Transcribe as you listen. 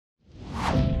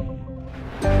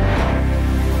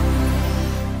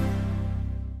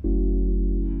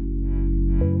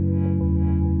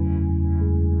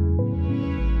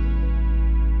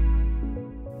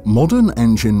Modern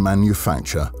engine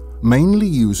manufacture mainly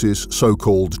uses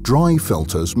so-called dry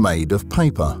filters made of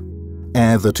paper.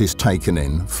 Air that is taken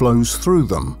in flows through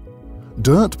them.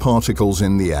 Dirt particles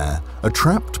in the air are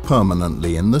trapped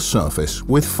permanently in the surface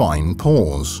with fine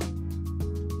pores.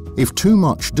 If too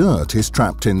much dirt is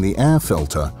trapped in the air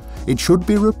filter, it should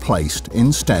be replaced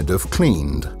instead of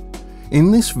cleaned. In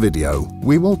this video,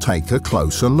 we will take a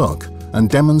closer look and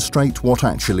demonstrate what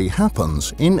actually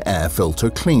happens in air filter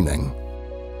cleaning.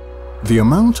 The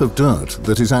amount of dirt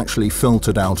that is actually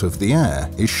filtered out of the air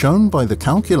is shown by the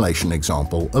calculation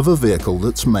example of a vehicle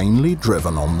that's mainly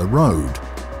driven on the road.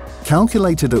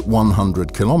 Calculated at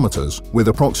 100 kilometers, with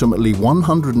approximately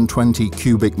 120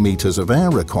 cubic meters of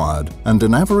air required and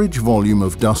an average volume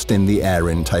of dust in the air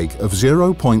intake of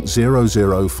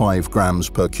 0.005 grams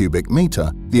per cubic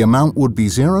meter, the amount would be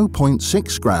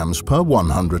 0.6 grams per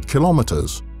 100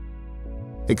 kilometers.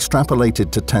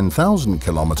 Extrapolated to 10,000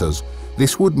 kilometers,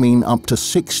 this would mean up to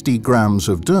 60 grams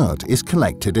of dirt is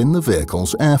collected in the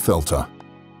vehicle's air filter.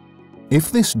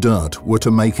 If this dirt were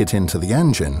to make it into the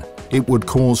engine, it would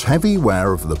cause heavy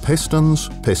wear of the pistons,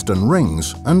 piston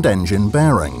rings, and engine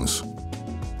bearings.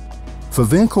 For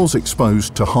vehicles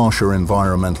exposed to harsher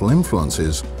environmental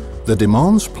influences, the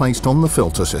demands placed on the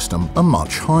filter system are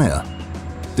much higher.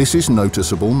 This is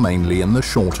noticeable mainly in the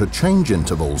shorter change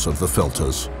intervals of the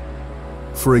filters.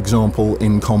 For example,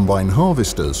 in combine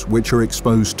harvesters, which are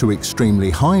exposed to extremely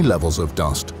high levels of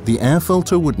dust, the air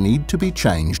filter would need to be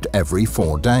changed every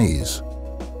 4 days.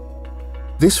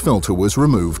 This filter was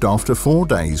removed after 4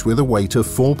 days with a weight of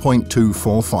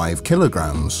 4.245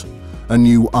 kilograms. A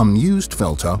new unused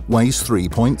filter weighs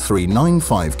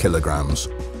 3.395 kilograms.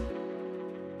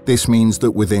 This means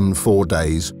that within 4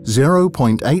 days,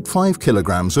 0.85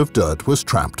 kilograms of dirt was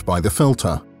trapped by the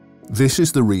filter. This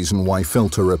is the reason why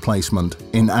filter replacement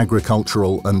in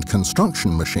agricultural and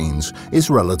construction machines is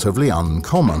relatively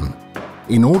uncommon.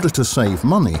 In order to save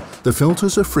money, the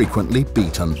filters are frequently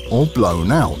beaten or blown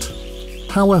out.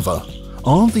 However,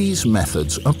 are these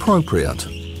methods appropriate?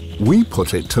 We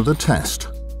put it to the test.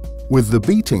 With the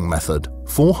beating method,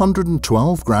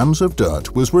 412 grams of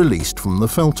dirt was released from the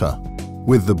filter.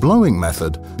 With the blowing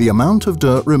method, the amount of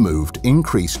dirt removed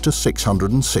increased to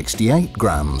 668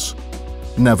 grams.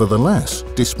 Nevertheless,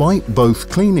 despite both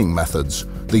cleaning methods,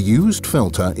 the used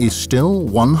filter is still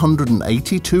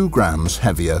 182 grams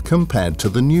heavier compared to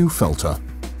the new filter.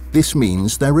 This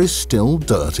means there is still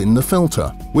dirt in the filter,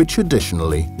 which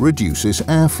additionally reduces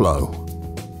airflow.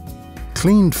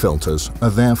 Cleaned filters are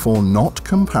therefore not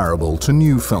comparable to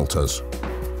new filters.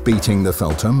 Beating the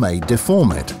filter may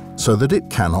deform it so that it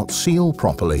cannot seal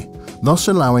properly, thus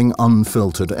allowing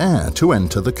unfiltered air to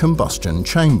enter the combustion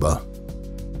chamber.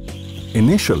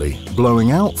 Initially,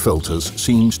 blowing out filters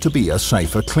seems to be a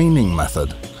safer cleaning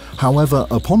method. However,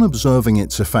 upon observing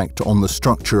its effect on the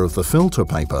structure of the filter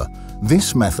paper,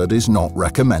 this method is not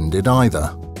recommended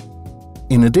either.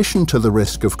 In addition to the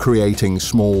risk of creating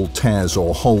small tears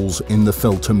or holes in the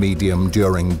filter medium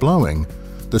during blowing,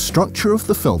 the structure of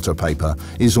the filter paper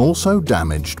is also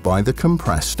damaged by the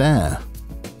compressed air.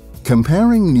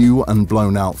 Comparing new and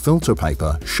blown out filter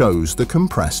paper shows the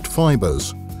compressed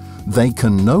fibers. They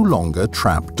can no longer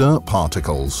trap dirt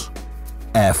particles.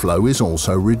 Airflow is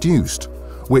also reduced,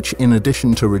 which in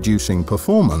addition to reducing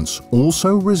performance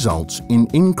also results in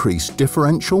increased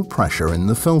differential pressure in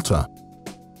the filter.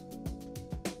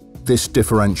 This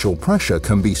differential pressure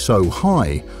can be so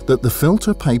high that the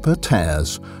filter paper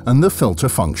tears and the filter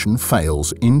function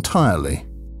fails entirely.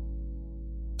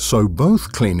 So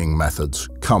both cleaning methods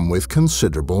come with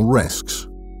considerable risks.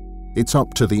 It's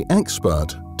up to the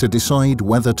expert to decide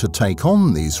whether to take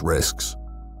on these risks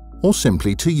or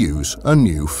simply to use a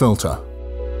new filter.